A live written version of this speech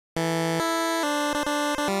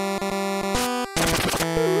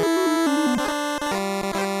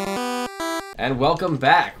And welcome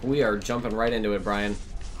back. We are jumping right into it, Brian.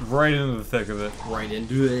 Right into the thick of it. Right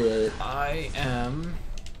into it. I am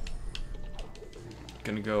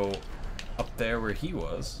gonna go up there where he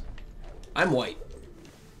was. I'm white.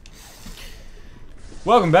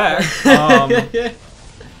 Welcome back. Run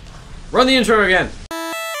the intro again.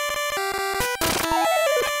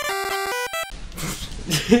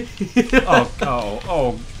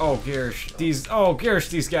 Gersh.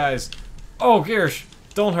 These guys. Oh, Gersh,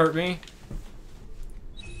 don't hurt me.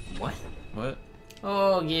 What? What?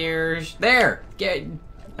 Oh, Gears. There! I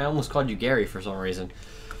almost called you Gary for some reason.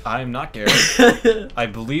 I'm not Gary. I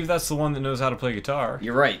believe that's the one that knows how to play guitar.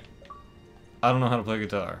 You're right. I don't know how to play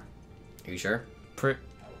guitar. Are you sure?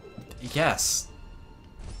 Yes.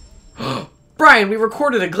 Brian, we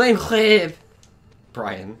recorded a Glam clip!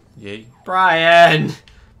 Brian. Yay. Brian!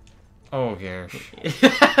 Oh, Gersh.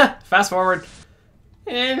 Fast forward.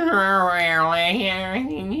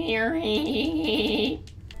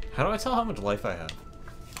 How do I tell how much life I have?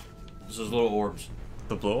 This is little orbs.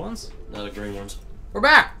 The blue ones? Not the green ones. We're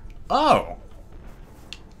back! Oh.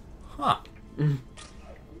 Huh.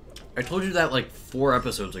 I told you that like 4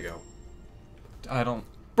 episodes ago. I don't...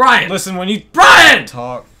 Brian! Listen when you... Brian!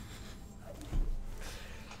 Talk.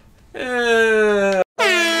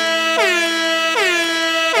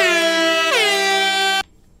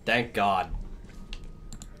 Thank God.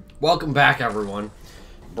 Welcome back, everyone.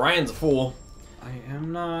 Brian's a fool. I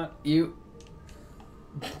am not... You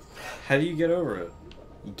How do you get over it?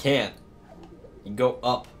 can't. You go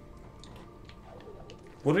up.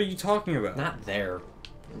 What are you talking about? Not there.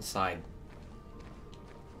 Inside.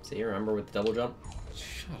 See, remember with the double jump?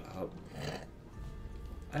 Shut up.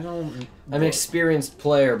 I don't... I'm an experienced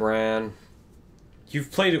player, Brian.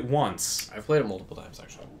 You've played it once. I've played it multiple times,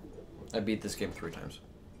 actually. I beat this game 3 times.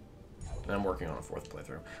 And I'm working on a 4th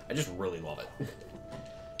playthrough. I just really love it.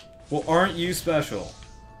 Well, aren't you special?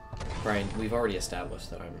 Brian, we've already established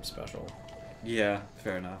that I'm special. Yeah,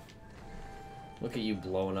 fair enough. Look at you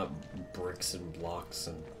blowing up bricks and blocks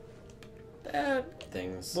and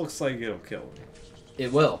things. Looks like it'll kill me.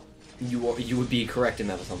 It will. You would be correct in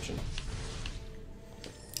that assumption.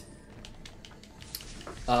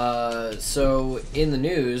 So in the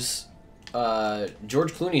news,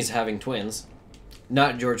 George Clooney's having twins.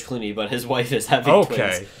 Not George Clooney, but his wife is having twins.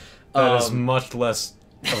 Okay. That is much less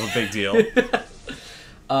of a big deal.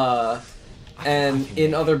 And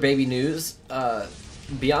in other baby news,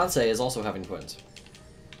 Beyonce is also having twins.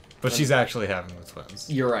 But she's actually having the twins.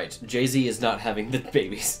 You're right. Jay-Z is not having the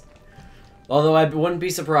babies. Although I wouldn't be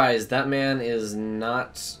surprised. That man is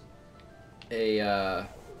not a,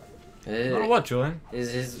 Oh, what, Julian?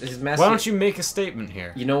 His Why don't you make a statement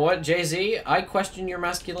here? You know what, Jay-Z? I question your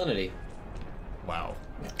masculinity. Wow.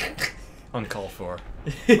 Uncalled for.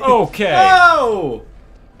 Okay. Oh!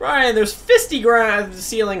 Brian, there's fisty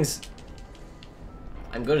ceilings.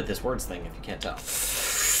 I'm good at this words thing, if you can't tell.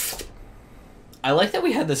 I like that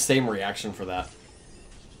we had the same reaction for that.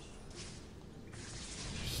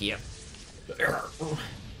 Yep.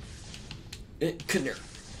 Come here.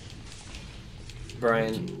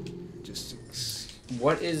 Brian,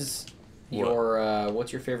 what is your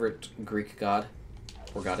what's your favorite Greek god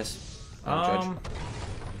or goddess? Judge?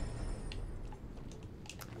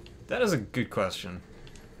 That is a good question.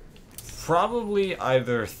 Probably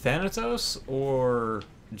either Thanatos or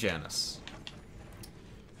Janus.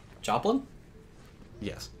 Joplin?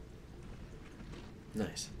 Yes.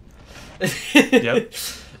 Nice. Yep.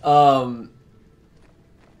 Is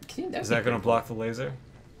that going to block the laser?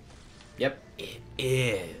 Yep. It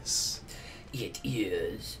is. It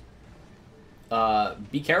is.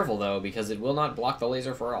 Be careful though, because it will not block the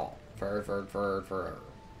laser for all. For.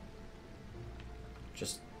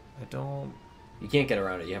 Just. I don't. You can't get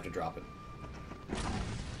around it. You have to drop it.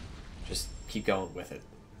 Just keep going with it.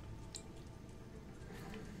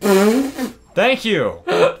 Thank you.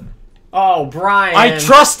 Oh, Brian. I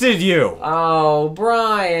trusted you. Oh,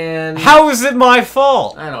 Brian. How is it my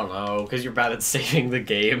fault? I don't know, because you're bad at saving the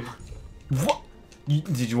game. What?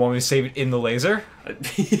 Did you want me to save it in the laser?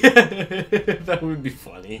 That would be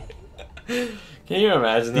funny. Can you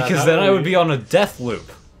imagine that? Because then I would be on a death loop.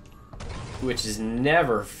 Which is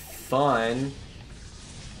never fun.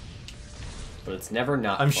 But it's never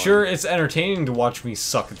not I'm fun. sure it's entertaining to watch me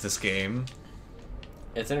suck at this game.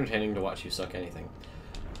 It's entertaining to watch you suck anything.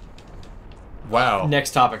 Wow.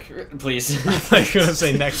 Next topic, please. I was gonna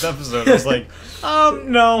say next episode. I was like,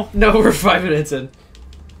 no. No, we're 5 minutes in.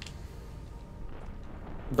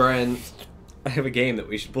 Brian, I have a game that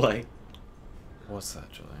we should play. What's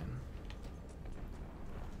that, Julian?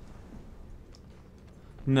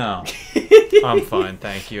 No. I'm fine,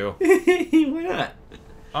 thank you. Why not?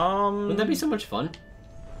 Wouldn't that be so much fun?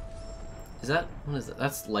 Is that... What is that?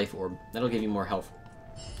 That's life orb. That'll give you more health.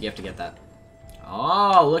 You have to get that.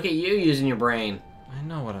 Oh, look at you using your brain. I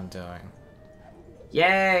know what I'm doing.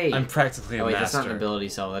 Yay! I'm practically a wait, master. that's not an ability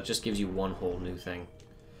cell. That just gives you one whole new thing.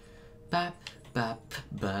 Bap, bap,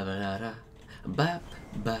 ba ba da da. Bap,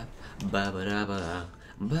 bap, ba ba da ba da.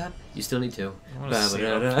 Bap. You still need two. I want to see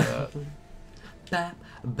up that. Bap,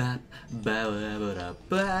 bap, ba ba ba da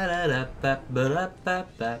ba da da bap ba da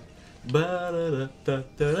bap bap ba da da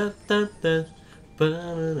da da da da.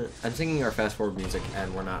 I'm singing our fast forward music,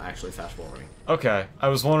 and we're not actually fast forwarding. Okay, I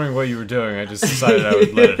was wondering what you were doing. I just decided I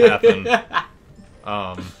would let it happen.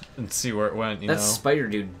 And see where it went, you know? That spider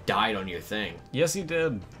dude died on your thing. Yes, he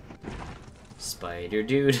did. Spider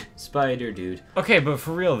dude, spider dude. Okay, but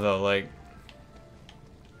for real though, like...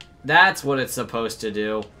 That's what it's supposed to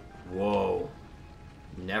do. Whoa.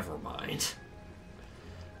 Never mind.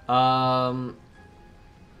 Oh,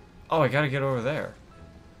 I gotta get over there.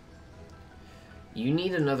 You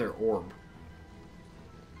need another orb.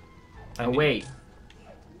 Oh, wait.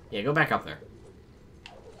 Yeah, go back up there.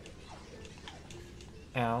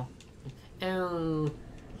 Ow. Ow.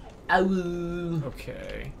 Awu.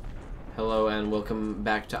 Okay. Hello and welcome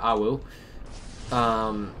back to Awu.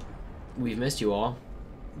 We've missed you all.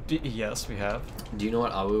 Yes, we have. Do you know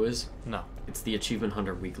what Awu is? No. It's the Achievement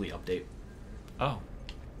Hunter weekly update. Oh.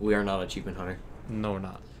 We are not Achievement Hunter. No, we're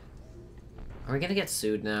not. Are we gonna get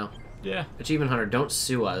sued now? Yeah. Achievement Hunter, don't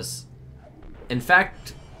sue us. In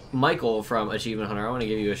fact, Michael from Achievement Hunter, I want to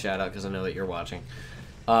give you a shout out because I know that you're watching.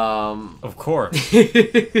 Of course.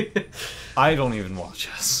 I don't even watch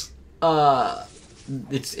us.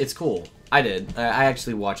 It's cool. I did. I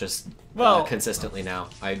actually watch us consistently now.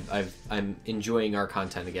 I'm enjoying our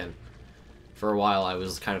content again. For a while, I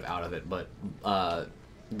was kind of out of it, but the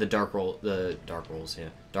Dark Souls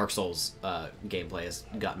gameplay has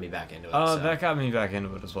gotten me back into it. So. That got me back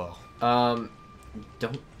into it as well. Don't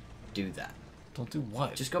do that. Don't do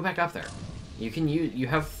what? Just go back up there. You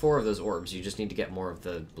have 4 of those orbs. You just need to get more of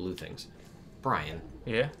the blue things. Bryan.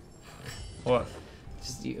 Yeah? What?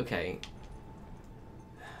 Okay.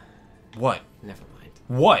 What? Never mind.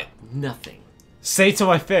 What? Nothing. Say to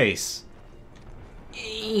my face.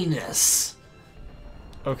 Anus.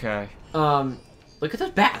 Okay. Look at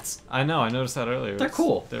those bats. I know, I noticed that earlier. They're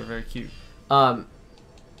cool. They're very cute.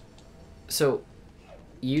 So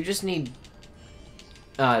you just need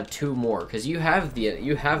 2 more because you have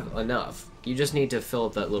enough. You just need to fill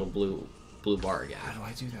up that little blue bar again. How do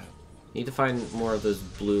I do that? You need to find more of those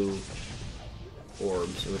blue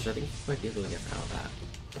orbs, which I think you might be able to get out of that.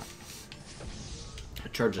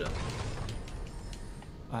 Charge it up.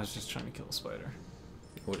 I was just trying to kill a spider.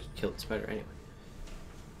 Or just kill the spider anyway.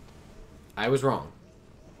 I was wrong.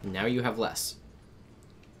 Now you have less.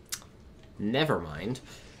 Never mind.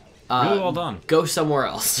 Really well done. Go somewhere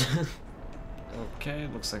else. Okay,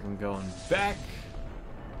 looks like I'm going back.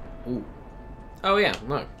 Ooh. Oh yeah,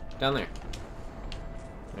 look. Down there.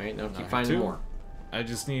 Alright, now keep finding 2. more. I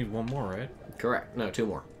just need 1 more, right? Correct. No, 2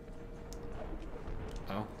 more.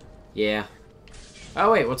 Oh. Yeah.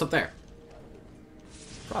 Oh wait, what's up there?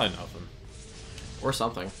 Probably nothing. Or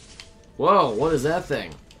something. Whoa, what is that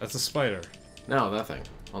thing? That's a spider. No, that thing.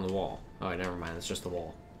 On the wall. Oh, wait, never mind. It's just the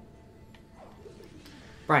wall.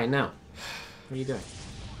 Bryan, no. What are you doing?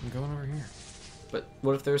 I'm going over here. But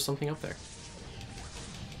what if there's something up there?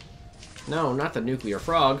 No, not the nuclear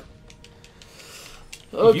frog.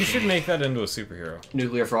 Okay. You should make that into a superhero.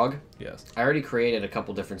 Nuclear frog? Yes. I already created a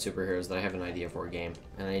couple different superheroes that I have an idea for a game,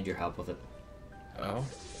 and I need your help with it. Oh?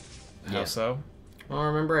 How Yeah. so? Well,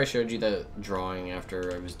 remember I showed you the drawing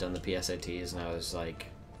after I was done the PSATs, and I was, like,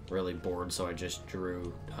 really bored, so I just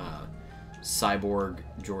drew Cyborg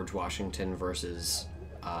George Washington versus,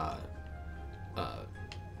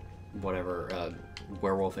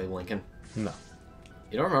 Werewolf Abe Lincoln. No.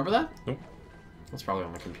 You don't remember that? Nope. That's probably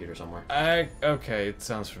on my computer somewhere. Okay, it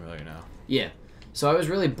sounds familiar now. Yeah. So I was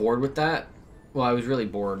really bored with that. Well, I was really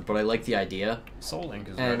bored, but I liked the idea. Soul Link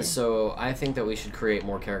is And ready. so I think that we should create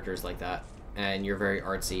more characters like that. And you're very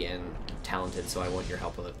artsy and talented, so I want your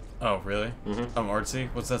help with it. Oh, really? Mm-hmm. I'm artsy?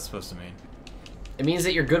 What's that supposed to mean? It means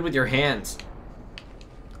that you're good with your hands.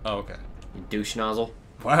 Oh, okay. You douche nozzle.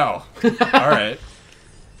 Wow. Alright.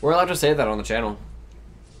 We're allowed to say that on the channel.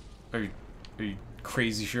 Are you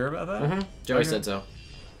crazy sure about that? Mm-hmm. Joey Okay. said so.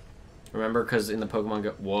 Remember, because in the Pokemon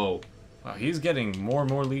Go... Whoa. Wow, he's getting more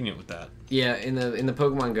and more lenient with that. Yeah, in the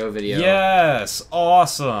Pokemon Go video... Yes!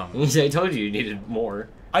 Awesome! I told you needed more.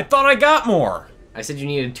 I thought I got more! I said you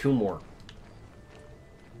needed 2 more.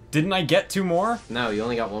 Didn't I get 2 more? No, you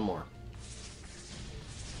only got 1 more.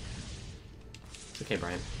 It's okay,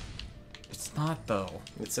 Bryan. It's It's not, though.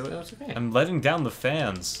 It's okay. I'm letting down the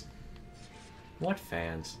fans. What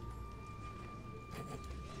fans?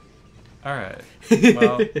 Alright.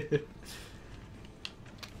 Well,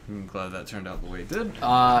 I'm glad that turned out the way it did.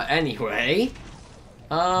 Anyway.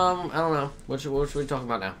 I don't know. What should we talk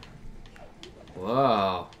about now?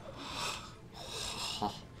 Whoa.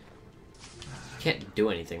 Can't do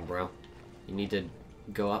anything, bro. You need to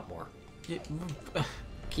go up more.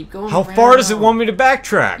 Keep going. How far does it want me to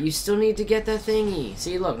backtrack? You still need to get that thingy.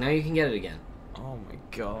 See, look, now you can get it again. Oh my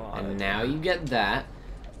god. And now you get that,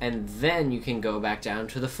 and then you can go back down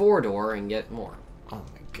to the 4 door and get more. Oh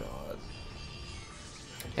my god.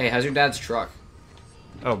 Hey, how's your dad's truck?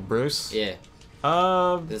 Oh, Bruce? Yeah.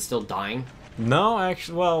 Is it still dying? No,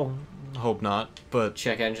 actually, well, hope not, but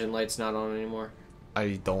Check engine light's not on anymore?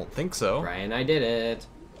 I don't think so. Bryan, I did it.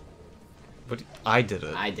 But I did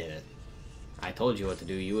it. I did it. I told you what to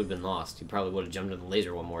do. You would have been lost. You probably would have jumped in the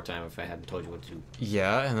laser one more time if I hadn't told you what to do.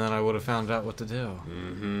 Yeah, and then I would have found out what to do.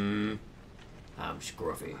 Mm-hmm. I'm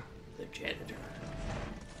Scruffy, the janitor.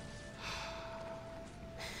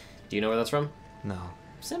 Do you know where that's from? No.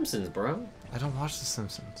 Simpsons, bro. I don't watch The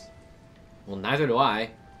Simpsons. Well, neither do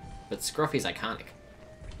I. But Scruffy's iconic.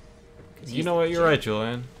 You know what? You're right,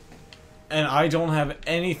 Julian. And I don't have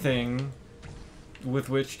anything with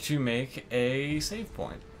which to make a save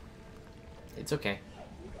point. It's okay.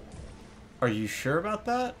 Are you sure about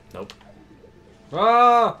that? Nope.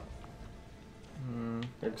 Ah!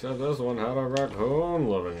 Except this one had a raccoon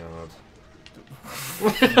living in it.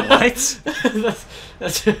 What?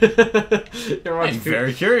 that's I'm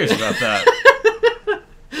very curious about that.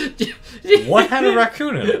 What had a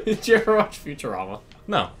raccoon in it? Did you ever watch Futurama?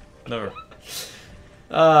 No, never.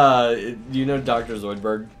 You know Dr.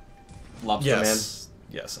 Zoidberg? Lobster Yes.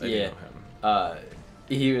 Yes, I do know him.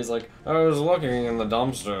 He was like, I was looking in the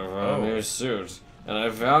dumpster for a new suit, and I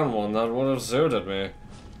found one that would have suited me.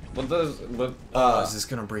 But is this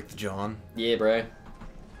gonna break the John? Yeah, bro.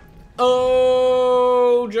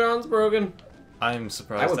 Oh, John's broken. I'm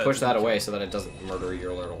surprised. I would push that away so that it doesn't murder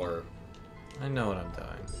your little her. I know what I'm doing.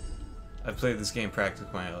 I've played this game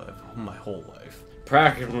practically my whole life.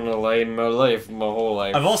 Practically my whole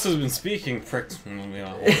life. I've also been speaking practically my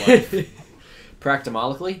whole life.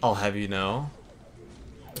 Practimalically? I'll have you know.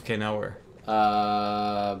 Okay, now where?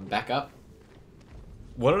 Back up.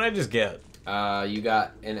 What did I just get? You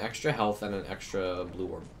got an extra health and an extra blue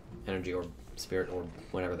orb. Energy orb, spirit orb,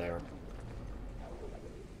 whatever they are.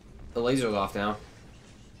 The laser's off now.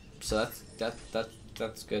 So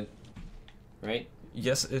that's good. Right?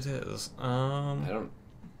 Yes, it is. I don't...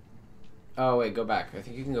 Oh, wait, go back. I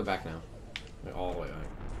think you can go back now. Like, all the way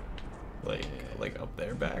back. Like up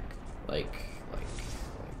there, back?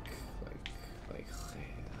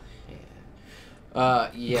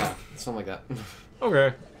 Yeah, something like that.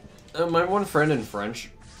 Okay. My one friend in French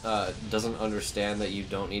doesn't understand that you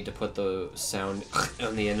don't need to put the sound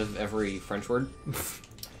on the end of every French word.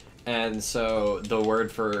 And so the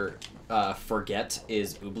word for forget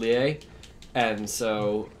is oublier. And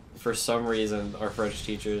so for some reason our French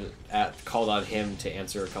teacher called on him to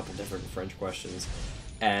answer a couple different French questions.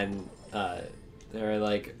 And they're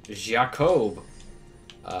like, Jacob,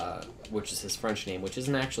 which is his French name, which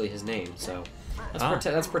isn't actually his name. So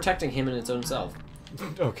that's protecting him in its own self.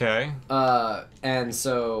 Okay. And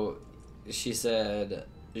so she said,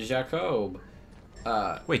 Jacob.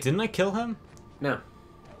 Wait, didn't I kill him? No.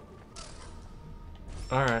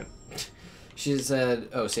 Alright. She said,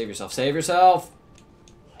 oh, save yourself. Save yourself!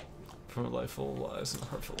 From a life full of lies and a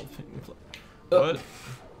heart full of pain.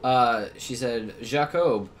 What? She said,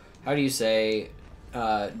 Jacob, how do you say,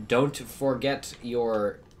 don't forget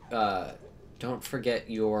your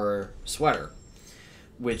sweater,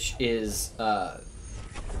 which is,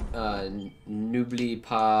 n'oublie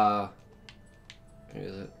pas,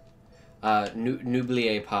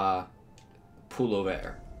 n'oubliez pas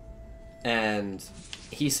pullover. And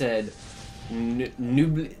he said,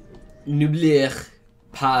 n'oubliez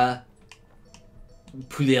pas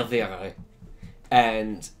pullover.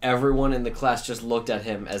 And everyone in the class just looked at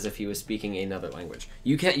him as if he was speaking another language.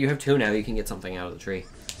 You have two now. You can get something out of the tree.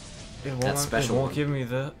 That's special. It won't give me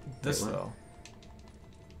this though.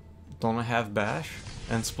 Don't I have bash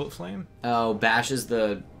and split flame? Oh, bash is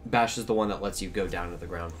the one that lets you go down to the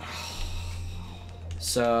ground.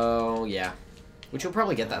 So yeah, which you'll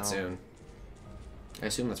probably get that soon. I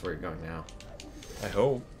assume that's where you're going now. I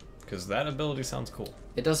hope, because that ability sounds cool.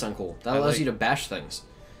 It does sound cool. That allows you to bash things.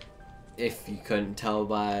 If you couldn't tell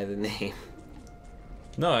by the name.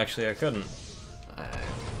 No, actually, I couldn't. I'm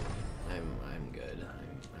good.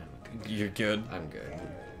 I'm You're good. I'm good.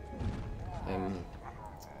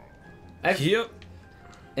 Yep.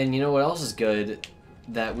 And you know what else is good?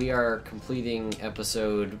 That we are completing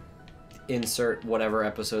episode... Insert whatever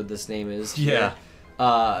episode this name is. Yeah.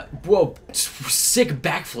 Whoa, sick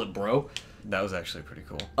backflip, bro. That was actually pretty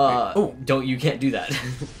cool. You can't do that.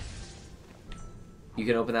 You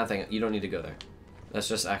can open that thing. You don't need to go there. That's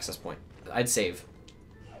just access point. I'd save.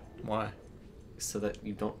 Why? So that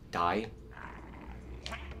you don't die.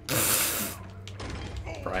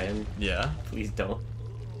 Bryan. Yeah? Please don't.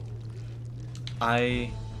 I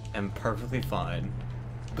am perfectly fine.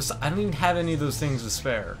 I don't even have any of those things to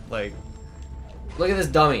spare. Like... Look at this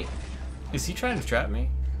dummy. Is he trying to trap me?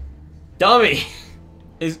 Dummy!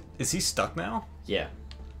 Is he stuck now? Yeah.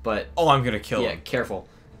 But... Oh, I'm gonna kill him. Yeah, careful.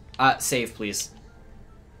 Save, please.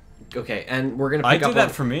 Okay, and we're gonna pick up... I did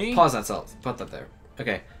that for me? Pause that self. Put that there.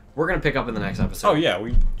 Okay. We're gonna pick up in the next episode. Oh, yeah,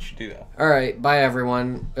 we should do that. Alright, bye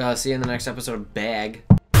everyone. See you in the next episode of B.A.G.